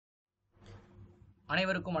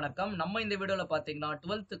அனைவருக்கும் வணக்கம். நம்ம இந்த வீடியோல பாத்தீங்கன்னா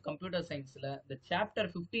 12th கம்ப்யூட்டர் சயின்ஸ்ல இந்த சாப்டர்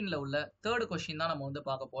 15ல உள்ள தேர்ட் கொஸ்டின் தான் நம்ம வந்து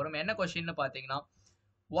பார்க்க போறோம். என்ன கொஸ்டின்னு பாத்தீங்கன்னா,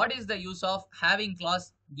 what is the use of having class,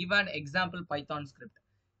 give an example Python script.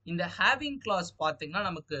 இந்த ஹேவிங் கிளாஸ் பாத்தீங்கன்னா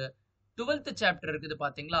நமக்கு 12th சாப்டர் இருக்குது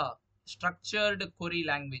பாத்தீங்களா, ஸ்ட்ரக்சர்டு கொரி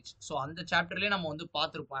லாங்குவேஜ். ஸோ அந்த சாப்டர்லயே நம்ம வந்து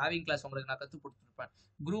பார்த்துருப்போம். ஹேவிங் கிளாஸ் உங்களுக்கு நான் கற்றுக் கொடுத்துருப்பேன்.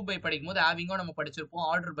 குரூப் பை படிக்கும் போது ஹேவிங்கும் நம்ம படிச்சிருப்போம்,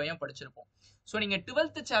 ஆர்டர் பையும் படிச்சிருப்போம். ஸோ நீங்க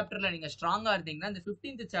 12th சாப்டர்ல நீங்க ஸ்ட்ராங்கா இருந்தீங்கன்னா இந்த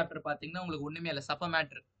 15th சாப்டர் பாத்தீங்கன்னா உங்களுக்கு ஒண்ணுமே இல்லை, சப்ப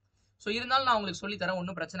மேட்ரு. ஸோ இருந்தாலும் நான் உங்களுக்கு சொல்லி தரேன்,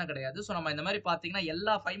 ஒன்றும் பிரச்சனை கிடையாது. ஸோ நம்ம இந்த மாதிரி பார்த்தீங்கன்னா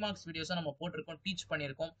எல்லா 5 மார்க்ஸ் வீடியோஸும் நம்ம போட்டிருக்கோம், டீச்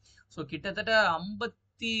பண்ணியிருக்கோம். ஸோ கிட்டத்தட்ட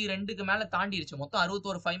 52க்கு மேலே தாண்டிடுச்சு. மொத்தம்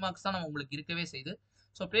 61 5 மார்க்ஸ் தான் நம்ம உங்களுக்கு இருக்கவே செய்யுது.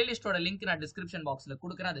 ஸோ பிளேலிஸ்டோட லிங்க் நான் டிஸ்கிரிப்ஷன் பாக்ஸில்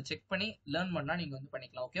கொடுக்குறேன், அதை செக் பண்ணி லேர்ன் பண்ணால் நீங்கள் வந்து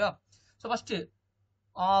பண்ணிக்கலாம். ஓகேவா? ஸோ ஃபர்ஸ்ட்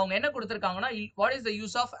அவங்க என்ன கொடுத்துருக்காங்கன்னா, what is the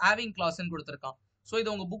use of having கிளாஸ்ன்னு கொடுத்துருக்கான். ஸோ இது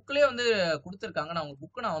உங்க புக்லேயே வந்து கொடுத்துருக்காங்க. நான் உங்க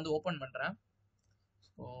புக்கை நான் வந்து ஓப்பன் பண்ணுறேன்.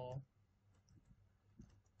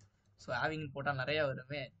 ஸோ ஹேவிங் போட்டால் நிறைய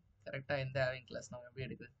வருமே, கரெக்டாக எந்த ஹேவிங் கிளாஸ் நம்ம எப்படி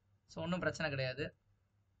எடுக்குது? ஸோ ஒன்றும் பிரச்சனை கிடையாது.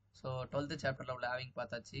 ஸோ 12th சாப்டரில் உள்ள ஹேவிங்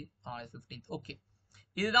பார்த்தாச்சு. 15th okay.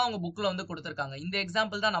 இதுதான் உங்கள் புக்கில் வந்து கொடுத்துருக்காங்க. இந்த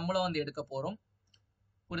எக்ஸாம்பிள் தான் நம்மளும் வந்து எடுக்க போகிறோம்.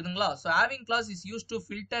 புரியுதுங்களா? So having class is use to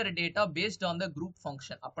filter data based on the group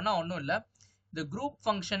function. அப்படின்னா ஒன்றும் இல்லை, இந்த குரூப்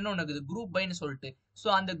ஃபங்க்ஷன் ஒன்று இருக்குது, குரூப் பைன்னு சொல்லிட்டு. ஸோ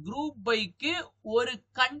அந்த குரூப் பைக்கு ஒரு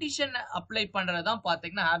கண்டிஷன் அப்ளை பண்ணுறது தான்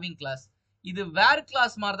பார்த்தீங்கன்னா ஹேவிங் கிளாஸ். இது வேர்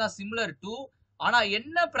கிளாஸ் மாதிரி தான், சிமிலர் டு. ஆனா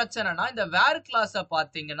என்ன பிரச்சனைனா, இந்த வேர் கிளாஸை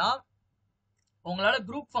பார்த்தீங்கன்னா உங்களால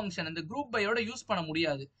குரூப் ஃபங்க்ஷன் இந்த குரூப் பையோட யூஸ் பண்ண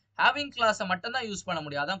முடியாது. ஹேவிங் கிளாஸை மட்டும் தான் யூஸ் பண்ண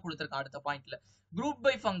முடியும். அதான் கொடுத்துருக்கேன் அடுத்த பாயிண்ட்ல. Group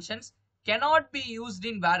by functions cannot be used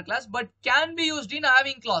in var class but can be used in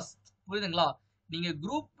having class. புரியுதுங்களா? நீங்க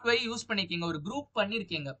குரூப் பை யூஸ் பண்ணிருக்கீங்க, ஒரு குரூப்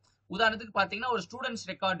பண்ணிருக்கீங்க. உதாரணத்துக்கு பாத்தீங்கன்னா ஒரு ஸ்டூடெண்ட்ஸ்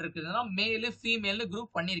ரெக்கார்ட் இருக்குதுன்னா மேலு ஃபீமேல்னு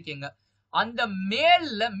குரூப் பண்ணிருக்கீங்க. அந்த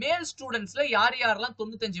மேல் ஸ்டூடெண்ட்ஸ்ல யார் யாரெல்லாம்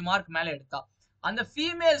 95 மார்க் மேல எடுத்தா, அந்த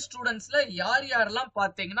ஃபீமேல் ஸ்டூடெண்ட்ஸ்ல யார் யாரெல்லாம்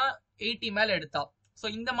பாத்தீங்கன்னா 80 மேல எடுத்தா. ஸோ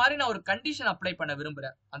இந்த மாதிரி நான் ஒரு கண்டிஷன் அப்ளை பண்ண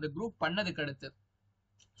விரும்புறேன் அந்த குரூப் பண்ணதுக்கு அடுத்து.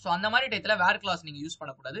 ஸோ அந்த மாதிரி டயத்துல வேர் கிளாஸ் நீங்க யூஸ்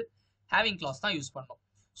பண்ணக்கூடாது, ஹேவிங் கிளாஸ் தான் யூஸ் பண்ணணும்.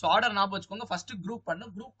 ஸோ ஆர்டர் ஞாபகம் வச்சுக்கோங்க. ஃபர்ஸ்ட் குரூப்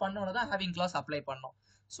பண்ணும், குரூப் பண்ணோட தான் ஹேவிங் கிளாஸ் அப்ளை பண்ணணும்.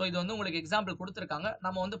 ஸோ இது வந்து உங்களுக்கு எக்ஸாம்பிள் கொடுத்துருக்காங்க,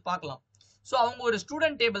 நம்ம வந்து பார்க்கலாம். ஸோ அவங்க ஒரு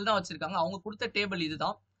ஸ்டூடெண்ட் டேபிள் தான் வச்சிருக்காங்க. அவங்க கொடுத்த டேபிள்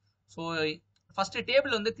இதுதான். ஸோ ஃபர்ஸ்ட்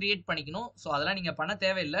டேபிள் வந்து கிரியேட் பண்ணிக்கணும். ஸோ அதெல்லாம் நீங்க பண்ண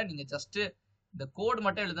தேவையில்லை, நீங்க ஜஸ்ட் இந்த கோட்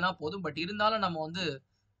மட்டும் எழுதுனா போதும். பட் இருந்தாலும் நம்ம வந்து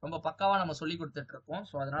ரொம்ப பக்காவா நம்ம சொல்லி கொடுத்துட்டு இருக்கோம்.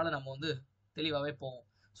 ஸோ அதனால நம்ம வந்து தெளிவாகவே போவோம்.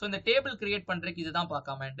 ஸோ இந்த டேபிள் கிரியேட் பண்றதுக்கு இதுதான்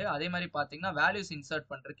கமாண்ட். அதே மாதிரி பார்த்தீங்கன்னா வேல்யூஸ் இன்சர்ட்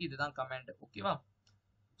பண்றதுக்கு இதுதான் கமாண்ட். ஓகேவா?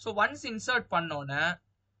 ஸோ ஒன்ஸ் இன்சர்ட் பண்ணோன்னே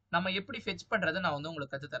நம்ம எப்படி ஃபெச் பண்றது நான் வந்து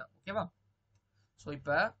உங்களுக்கு கற்றுத்தரேன். ஓகேவா? ஸோ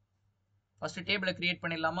இப்போ ஃபர்ஸ்ட் டேபிளை கிரியேட்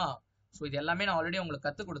பண்ணிடலாமா? ஸோ இது எல்லாமே நான் ஆல்ரெடி உங்களுக்கு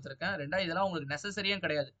கற்றுக் கொடுத்துருக்கேன். ரெண்டாவது இதெல்லாம் உங்களுக்கு நெசசரியும்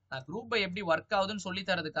கிடையாது, நான் குரூப் பை எப்படி ஒர்க் ஆகுதுன்னு சொல்லி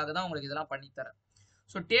தரதுக்காக தான் உங்களுக்கு இதெல்லாம் பண்ணித்தரேன்.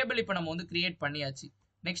 ஸோ டேபிள் இப்போ நம்ம வந்து கிரியேட் பண்ணியாச்சு.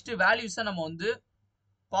 நெக்ஸ்ட் வேல்யூஸை நம்ம வந்து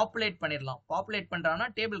பாப்புலேட் பண்ணிடலாம். பாப்புலேட்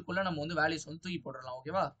பண்றாங்கன்னா டேபிள்குள்ள நம்ம வந்து வேல்யூஸ் வந்து தூக்கி போட்டுடலாம்.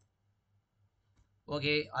 ஓகேவா?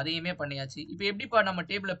 ஓகே, அதையுமே பண்ணியாச்சு. இப்போ எப்படிப்பா நம்ம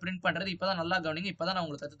டேபிளை பிரிண்ட் பண்றது? இப்பதான் நல்லா கவனிங்க, இப்பதான் நான்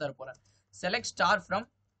உங்களுக்கு கற்று தர போறேன். செலக்ட் ஸ்டார் ஃப்ரம்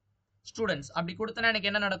ஸ்டூடெண்ட்ஸ் அப்படி கொடுத்தனா எனக்கு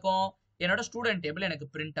என்ன நடக்கும்? என்னோட ஸ்டூடெண்ட் டேபிள் எனக்கு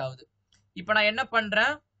பிரிண்ட் ஆகுது. இப்போ நான் என்ன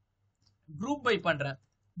பண்றேன்? குரூப் பை பண்றேன்.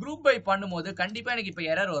 குரூப் பை பண்ணும்போது கண்டிப்பா எனக்கு இப்போ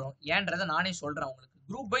எரர் வரும். ஏன்றதை நானே சொல்றேன் உங்களுக்கு.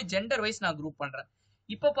 குரூப் பை ஜெண்டர் வைஸ் நான் குரூப் பண்றேன்.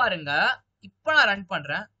 இப்போ பாருங்க, இப்போ நான் ரன்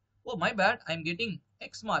பண்றேன். Oh my bad, I am getting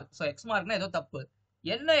X mark. So X மார்க்னா ஏதோ தப்பு.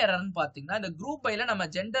 என்ன எரர்னு பாத்தீங்கன்னா, இந்த குரூப் பைல நம்ம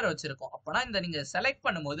ஜெண்டர் வச்சிருக்கோம். அப்பனா இந்த நீங்க செலக்ட்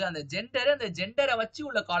பண்ணும்போது அந்த ஜெண்டரை வச்சு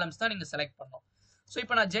உள்ள காலம்ஸ் தான் நீங்க செலக்ட் பண்ணணும். ஸோ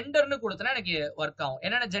இப்போ நான் ஜெண்டர்னு கொடுத்தனா எனக்கு ஒர்க் ஆகும்.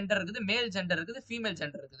 என்னென்ன ஜெண்டர் இருக்குது? மேல் ஜெண்டர் இருக்குது, ஃபீமேல்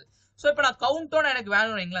ஜெண்டர் இருக்குது. ஸோ இப்போ நான் கவுண்டோட எனக்கு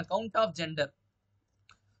வேணும் வைங்களேன், count of gender.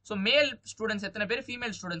 So male students எத்தனை பேர்,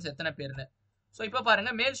 ஃபீமேல் ஸ்டூடெண்ட்ஸ் எத்தனை பேர்னு. ஸோ இப்போ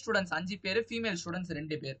பாருங்க, மேல் ஸ்டூடெண்ட்ஸ் 5 பேர், ஃபீமேல் ஸ்டூடெண்ட்ஸ்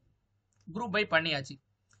 2 பேர். குரூப் பை பண்ணியாச்சு.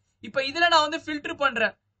 இப்போ இதுல நான் வந்து ஃபில்டர்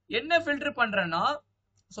பண்றேன். என்ன ஃபில்டர் பண்றேன்னா,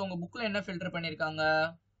 ஸோ உங்க புக்ல என்ன ஃபில்டர் பண்ணிருக்காங்க?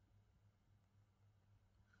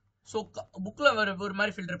 ஸோ புக்ல ஒரு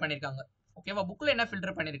மாதிரி ஃபில்டர் பண்ணிருக்காங்க. ஓகேவா? புக்ல என்ன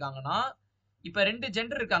ஃபில்டர் பண்ணிருக்காங்கன்னா, இப்ப 2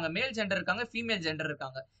 ஜெண்டர் இருக்காங்க, மேல் ஜெண்டர் இருக்காங்க, ஃபீமேல் ஜெண்டர்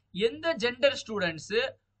இருக்காங்க. எந்த ஜெண்டர் ஸ்டூடெண்ட்ஸ்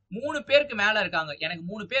 3 பேருக்கு மேல இருக்காங்க, எனக்கு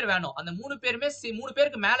 3 பேர் வேணும், அந்த 3 பேருமே 3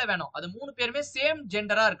 பேருக்கு மேல வேணும், அது 3 பேருமே சேம்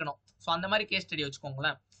ஜெண்டரா இருக்கணும். ஸோ அந்த மாதிரி கேஸ் ஸ்டடி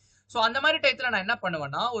வச்சுக்கோங்களேன். ஸோ அந்த மாதிரி டயத்துல நான் என்ன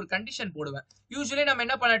பண்ணுவேன்னா, ஒரு கண்டிஷன் போடுவேன். யூஸ்வலி நம்ம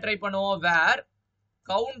என்ன பண்ண ட்ரை பண்ணுவோம்? வேர்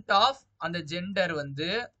கவுண்ட் ஆஃப் அந்த ஜெண்டர் வந்து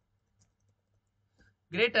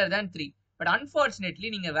greater than 3. பட் அன்பார்ச்சுனேட்லி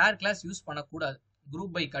நீங்க வேர் கிளாஸ் யூஸ் பண்ணக்கூடாது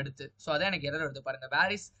குரூப் பைக்கு அடுத்து. ஸோ அதான் எனக்கு எரர் வருது பாருங்க,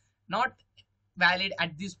 where is not valid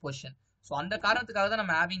at this position. So அந்த காரணத்துக்காக தான்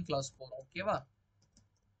நம்ம ஹேவிங் கிளாஸ் போறோம். ஓகேவா?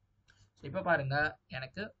 ஸோ இப்போ பாருங்க,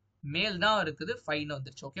 எனக்கு மேல் தான் இருக்குது, 5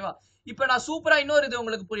 வந்துருச்சு. ஓகேவா? இப்போ நான் சூப்பரா இன்னொரு இது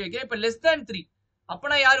உங்களுக்கு புரிய வைக்கிறேன். இப்போ லெஸ் தேன் 3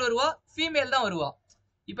 அப்பனா யார் வருவா? ஃபீமேல் தான் வருவா.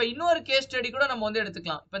 இப்போ இன்னொரு கேஸ் ஸ்டடி கூட நம்ம வந்து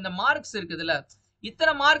எடுத்துக்கலாம். இப்போ இந்த மார்க்ஸ் இருக்குதுல்ல,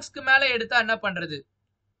 இத்தனை மார்க்ஸ்க்கு மேல எடுத்தா என்ன பண்றது?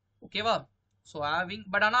 ஓகேவா? ஸோ ஹேவிங்,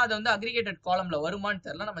 பட் ஆனால் அது வந்து அக்ரிகேட்டட் காலம்ல வருமானு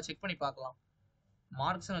தெரியல, நம்ம செக் பண்ணி பார்க்கலாம்.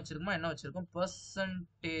 மார்க்ஸ்னு வச்சிருக்கோமா, என்ன வச்சிருக்கோம்,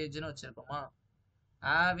 பெர்சன்டேஜ்னு வச்சிருக்கோமா.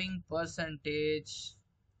 Having percentage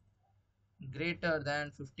greater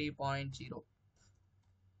than 50.0.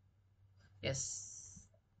 S.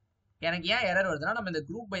 எனக்கு ஏன் எரர் வருதுன்னா, நம்ம இந்த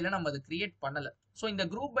குரூப் பைல நம்ம அதை கிரியேட் பண்ணல. ஸோ இந்த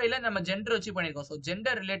குரூப் பைல நம்ம ஜெண்டர் வச்சு பண்ணியிருக்கோம். ஸோ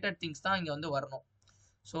ஜெண்டர் ரிலேட்டட் திங்ஸ் தான் இங்க வந்து வரணும்.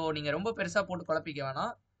 ஸோ நீங்க ரொம்ப பெருசா போட்டு குழப்பிக்க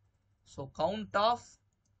வேணாம். So count of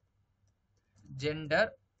gender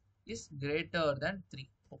is greater than 3.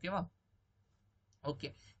 ஓகேவா? ஓகே,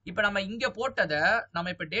 இப்போ நம்ம இங்க போட்டதை நம்ம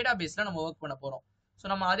இப்போ டேட்டா பேஸ்ல நம்ம ஒர்க் பண்ண போறோம். ஸோ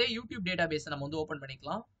நம்ம அதே யூடியூப் டேட்டா பேஸை நம்ம வந்து ஓப்பன்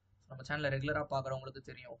பண்ணிக்கலாம். நம்ம சேனலை ரெகுலரா பாக்குறவங்களுக்கு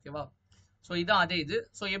தெரியும். ஓகேவா? ஸோ இதான் அதே இது.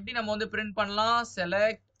 ஸோ எப்படி நம்ம வந்து பிரிண்ட் பண்ணலாம்,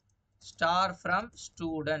 select star from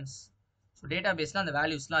students. So data பேஸ்ல அந்த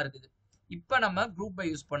வேல்யூஸ்லாம் இருக்குது. இப்போ நம்ம குரூப் பை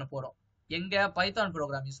யூஸ் பண்ண போறோம். எங்க பைத்தான்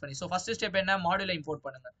ப்ரோக்ராம் யூஸ் பண்ணி. ஸோ ஃபர்ஸ்ட் ஸ்டெப் என்ன, மாடியூலை இம்போர்ட்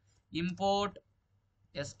பண்ணுங்க. Import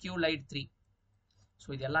SQLite 3. ஸோ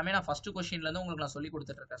இது எல்லாமே நான் ஃபர்ஸ்ட் கொஸ்டின்ல இருந்து உங்களுக்கு நான் சொல்லி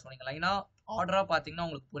கொடுத்துட்டு இருக்கேன். ஸோ நீங்க லைனா ஆர்டரா பாத்தீங்கன்னா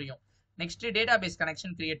உங்களுக்கு புரியும். Next data base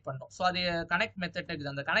connection create பண்ணோம். ஸோ அது கனெக்ட் மெத்தட்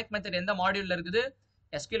இருக்குது. அந்த கனெக்ட் மெத்தட் எந்த மாடியூல்ல இருக்குது,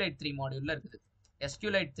 SQLite 3 மாடியூல்ல இருக்குது.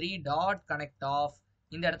 SQLite 3 dot connect of.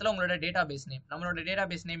 இந்த இடத்துல உங்களோட டேட்டா பேஸ் நேம், நம்மளோட டேட்டா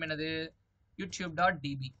பேஸ் நேம் என்னது,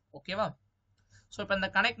 youtube.db. ஓகேவா? ஸோ இப்போ இந்த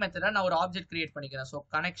கனெக்ட் மெத்தடை நான் ஒரு ஆப்ஜெக்ட் கிரியேட் பண்ணிக்கிறேன். ஸோ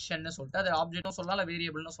கனெக்ஷன் சொல்லிட்டு அது ஆப்ஜெக்ட்டும் சொல்லலாம், இல்லை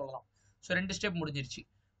வேரியபிள்னு சொல்லலாம். ஸோ 2 ஸ்டெப் முடிஞ்சிருச்சு.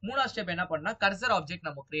 3ஆவது ஸ்டெப் என்ன பண்ணா, கர்சர் ஆப்ஜெக்ட்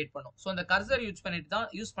நம்ம கிரியேட் பண்ணோம். ஸோ அந்த கர்சர் யூஸ்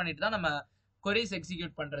பண்ணிட்டு தான் நம்ம queries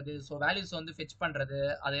எக்ஸிக்யூட் பண்றது, ஸோ வேல்யூஸ் வந்து ஃபெச் பண்றது,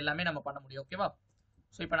 அது எல்லாமே நம்ம பண்ண முடியும். ஓகேவா?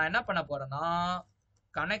 ஸோ இப்போ நான் என்ன பண்ண போறேன்னா,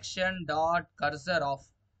 கனெக்ஷன் டாட் கர்சர் ஆஃப்.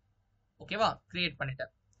 ஓகேவா? கிரியேட்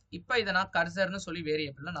பண்ணிட்டேன். இப்போ இதை நான் கர்சர்னு சொல்லி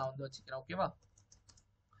வேரியபிள்ல நான் வந்து வச்சுக்கிறேன். ஓகேவா?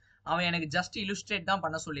 அவன் எனக்கு ஜஸ்ட் இல்லுஸ்ட்ரேட் தான்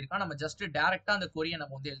பண்ண சொல்லியிருக்கான். நம்ம ஜஸ்ட் டைரக்டா அந்த கொரியை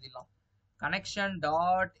நம்ம வந்து எழுதிடலாம். Connection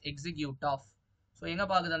dot execute of. So எங்க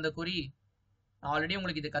பாக்குது அந்த கொரி, நான் ஆல்ரெடி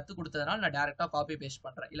உங்களுக்கு இது கத்து கொடுத்ததுனால நான் டைரக்டா காப்பி பேஸ்ட்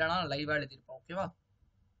பண்றேன், இல்லைனா லைவா எழுதிருப்பேன். ஓகேவா?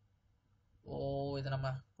 ஓ, இதை நம்ம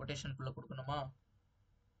கொட்டேஷனுக்குள்ள கொடுக்கணுமா?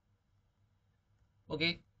 ஓகே,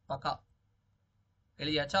 பக்கா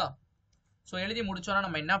எழுதியாச்சா? ஸோ எழுதி முடிச்சோன்னா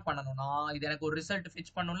நம்ம என்ன பண்ணணும்னா, இது எனக்கு ஒரு ரிசல்ட்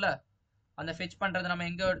ஃபெச் பண்ணும்ல, அந்த ஃபெச் பண்றதை நம்ம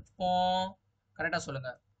எங்க எடுப்போம், கரெக்டா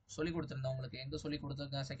சொல்லுங்க. சொல்லி கொடுத்துருந்தேன் உங்களுக்கு, எங்க சொல்லி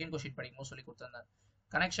கொடுத்துருந்தேன், செகண்ட் கொஸ்டின் படிக்கும்போது சொல்லி கொடுத்துருந்தேன்.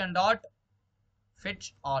 Connection dot fetch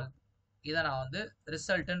all. இதை நான் வந்து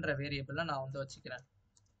ரிசல்ட்ன்ற வேரியபிள்ல நான் வந்து வச்சுக்கிறேன்.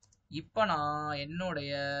 இப்போ நான்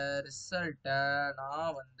என்னுடைய ரிசல்ட்டை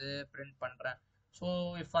நான் வந்து பிரிண்ட் பண்றேன். So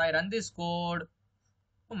if I run this code,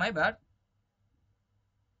 oh my bad,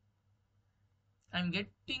 I'm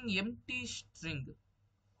getting empty string.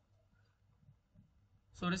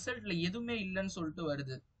 So ரிசல்ட்ல எதுவுமே இல்லைன்னு சொல்லிட்டு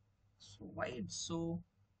வருது. So why it's so?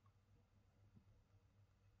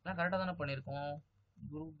 நான் கரெக்டா தானே பண்ணியிருக்கோம்.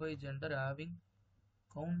 Group by gender having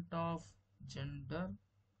count of gender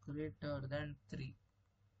greater than 3.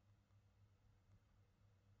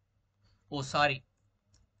 Oh sorry,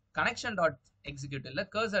 connection dot execute இல்ல,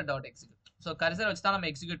 cursor dot execute. So cursor வச்சு தான் நம்ம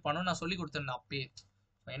எக்ஸிக்யூட் பண்ணணும், நான் சொல்லி கொடுத்துருந்தேன் அப்பயே.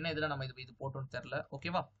 என்ன இதுல நம்ம இது போட்டோம்னு தெரியல.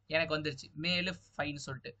 ஓகேவா? எனக்கு வந்துருச்சு மேலு ஃபைன்னு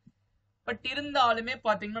சொல்லிட்டு. பட் இருந்தாலுமே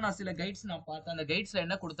பாத்தீங்கன்னா நான் சில கைட்ஸ் நான் பார்த்தேன். அந்த கைட்ஸ்ல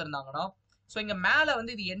என்ன கொடுத்துருந்தாங்கன்னா, ஸோ இங்க மேல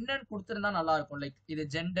வந்து இது என்னன்னு கொடுத்துருந்தா நல்லா இருக்கும். லைக் இது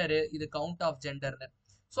ஜெண்டரு, இது கவுண்ட் ஆஃப் ஜெண்டர்னு.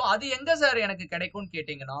 ஸோ அது எங்க சார் எனக்கு கிடைக்கும்னு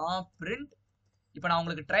கேட்டீங்கன்னா, பிரிண்ட். இப்போ நான்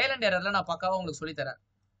உங்களுக்கு ட்ரையல் அண்ட் எரர்ல நான் பக்காவா உங்களுக்கு சொல்லி தரேன்.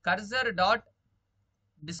 கர்சர் டாட்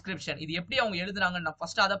டிஸ்கிரிப்ஷன், இது எப்படி அவங்க எழுதுறாங்கன்னு நான்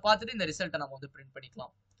ஃபர்ஸ்ட் அதை பார்த்துட்டு இந்த ரிசல்ட்டை நம்ம வந்து பிரிண்ட்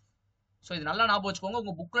பண்ணிக்கலாம். ஸோ இது நல்லா ஞாபகம் வச்சுக்கோங்க,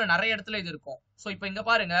 உங்க புக்ல நிறைய இடத்துல இது இருக்கும். ஸோ இப்போ இங்க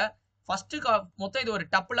பாருங்க, ஃபர்ஸ்ட் மொத்தம் இது ஒரு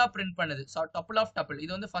டப்புளா பிரிண்ட் பண்ணுது. ஸோ டப்புள் ஆஃப் டப்புள்,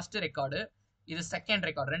 இது வந்து ஃபர்ஸ்ட் ரெக்கார்டு, இது செகண்ட்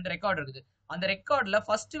ரெக்கார்டு, 2 ரெக்கார்டு இருக்குது. அந்த ரெக்கார்ட்ல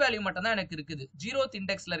ஃபர்ஸ்ட் வேல்யூ மட்டும் தான் எனக்கு இருக்குது, 0th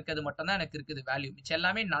இண்டெக்ஸ்ல இருக்கிறது மட்டும் தான் எனக்கு இருக்குது வேல்யூ, மிச்சம்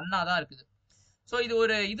எல்லாமே நன்னா தான் இருக்குது. ஸோ இது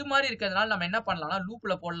ஒரு இது மாதிரி இருக்கிறதுனால நம்ம என்ன பண்ணலாம்னா,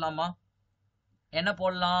 லூப்ல போடலாமா, என்ன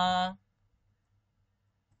போடலாம்,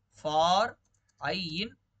 for I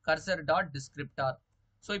in cursor dot descriptor.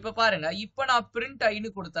 So இப்போ பாருங்க, இப்போ நான் பிரிண்ட் ஐன்னு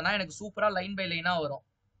கொடுத்தேன்னா எனக்கு சூப்பரா லைன் பை லைனா வரும்.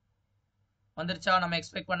 வந்துருச்சா? நம்ம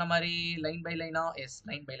எக்ஸ்பெக்ட் பண்ண மாதிரி லைன் பை லைனா? எஸ்,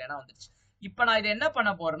 லைன் பை லைனா வந்துருச்சு. இப்போ நான் இதை என்ன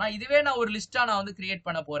பண்ண போறேன்னா, இதுவே நான் ஒரு லிஸ்டா நான் வந்து கிரியேட்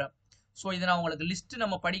பண்ண போறேன். ஸோ இது நான் உங்களுக்கு லிஸ்ட்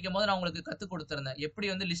நம்ம படிக்கும் போது நான் உங்களுக்கு கத்து கொடுத்துருந்தேன், எப்படி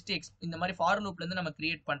வந்து லிஸ்ட் இந்த மாதிரி ஃபார் லூப்ல இருந்து நம்ம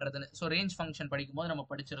கிரியேட் பண்றதுன்னு. ஸோ ரேஞ்ச் ஃபங்க்ஷன் படிக்கும் போது நம்ம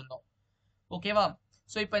படிச்சிருந்தோம். ஓகேவா?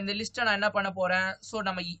 ஸோ இப்போ இந்த லிஸ்ட்டை நான் என்ன பண்ண போறேன், ஸோ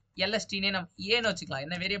நம்ம எல்எஸ்டினே நம்ம ஏன்னு வச்சுக்கலாம்,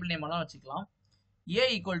 என்ன வேரியபிள் நேம் எல்லாம் வச்சுக்கலாம். ஏ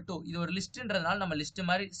ஈக்குவல் டு, இது ஒரு லிஸ்ட்ன்றதுனால நம்ம லிஸ்ட்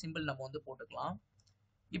மாதிரி சிம்பிள் நம்ம வந்து போட்டுக்கலாம்.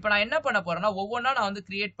 இப்போ நான் என்ன பண்ண போறேன்னா, ஒவ்வொன்றா நான் வந்து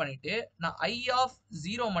கிரியேட் பண்ணிட்டு நான் ஐ ஆஃப்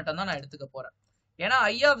 0 மட்டும் தான் நான் எடுத்துக்க போறேன். ஏன்னா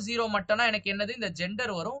ஐ ஆஃப் 0 மட்டும்னா எனக்கு என்னது, இந்த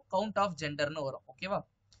ஜெண்டர் வரும், கவுண்ட் ஆஃப் ஜெண்டர்னு வரும். ஓகேவா?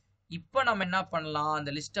 இப்போ நம்ம என்ன பண்ணலாம்,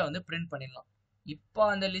 அந்த லிஸ்ட்டை வந்து பிரிண்ட் பண்ணிடலாம். இப்போ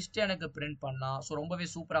அந்த லிஸ்ட் எனக்கு பிரிண்ட் பண்ணா, ஸோ ரொம்பவே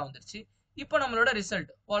சூப்பரா வந்துருச்சு. இப்போ நம்மளோட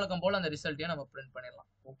ரிசல்ட் வழக்கம் போல அந்த ரிசல்ட்டையும் நம்ம பிரிண்ட் பண்ணிடலாம்.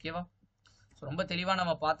 ஓகேவா? ஸோ ரொம்ப தெளிவா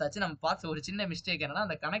நம்ம பார்த்தாச்சு. நம்ம பார்த்த ஒரு சின்ன மிஸ்டேக் என்னன்னா,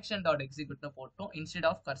 அந்த கனெக்ஷன் டாட் எக்ஸிக்யூட்னு போட்டோம் instead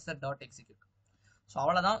of cursor dot execute. So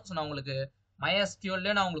அவ்வளோதான். ஸோ நான் உங்களுக்கு MySQL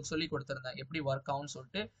நான் உங்களுக்கு சொல்லி கொடுத்துருந்தேன் எப்படி ஒர்க் ஆகும்னு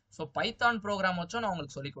சொல்லிட்டு. ஸோ பைத்தான் ப்ரோக்ராம் வச்சும் நான்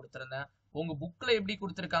உங்களுக்கு சொல்லி கொடுத்துருந்தேன். உங்க புக்கில் எப்படி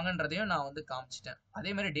கொடுத்துருக்காங்கன்றதையும் நான் வந்து காமிச்சிட்டேன்.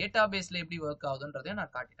 அதே மாதிரி டேட்டா பேஸில் எப்படி ஒர்க் ஆகுதுன்றதையும்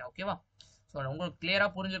நான் காட்டிட்டேன். ஓகேவா? ஸோ உங்களுக்கு கிளியராக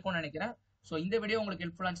புரிஞ்சிருக்கும்னு நினைக்கிறேன். ஸோ இந்த வீடியோ உங்களுக்கு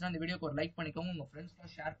ஹெல்ப்ஃபுல்லாக இருந்துச்சுன்னா இந்த வீடியோக்கு ஒரு லைக் பண்ணிக்கோங்க, உங்கள்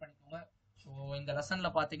ஃப்ரெண்ட்ஸ்க்கும் ஷேர் பண்ணிக்கோங்க. ஸோ இந்த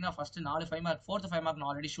லெசனில் பார்த்தீங்கன்னா ஃபஸ்ட்டு 4 5 மார்க், 4th 5 மார்க் நான்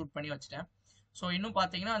ஆல்ரெடி ஷூட் பண்ணி வச்சிட்டேன். ஸோ இன்னும்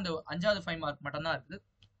பார்த்தீங்கன்னா அந்த 5வது 5 மார்க் மட்டும் தான் இருக்குது.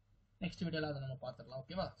 நெக்ஸ்ட் வீடியோவில் அதை நம்ம பார்த்துக்கலாம்.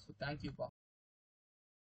 ஓகேவா? ஸோ தேங்க்யூப்பா.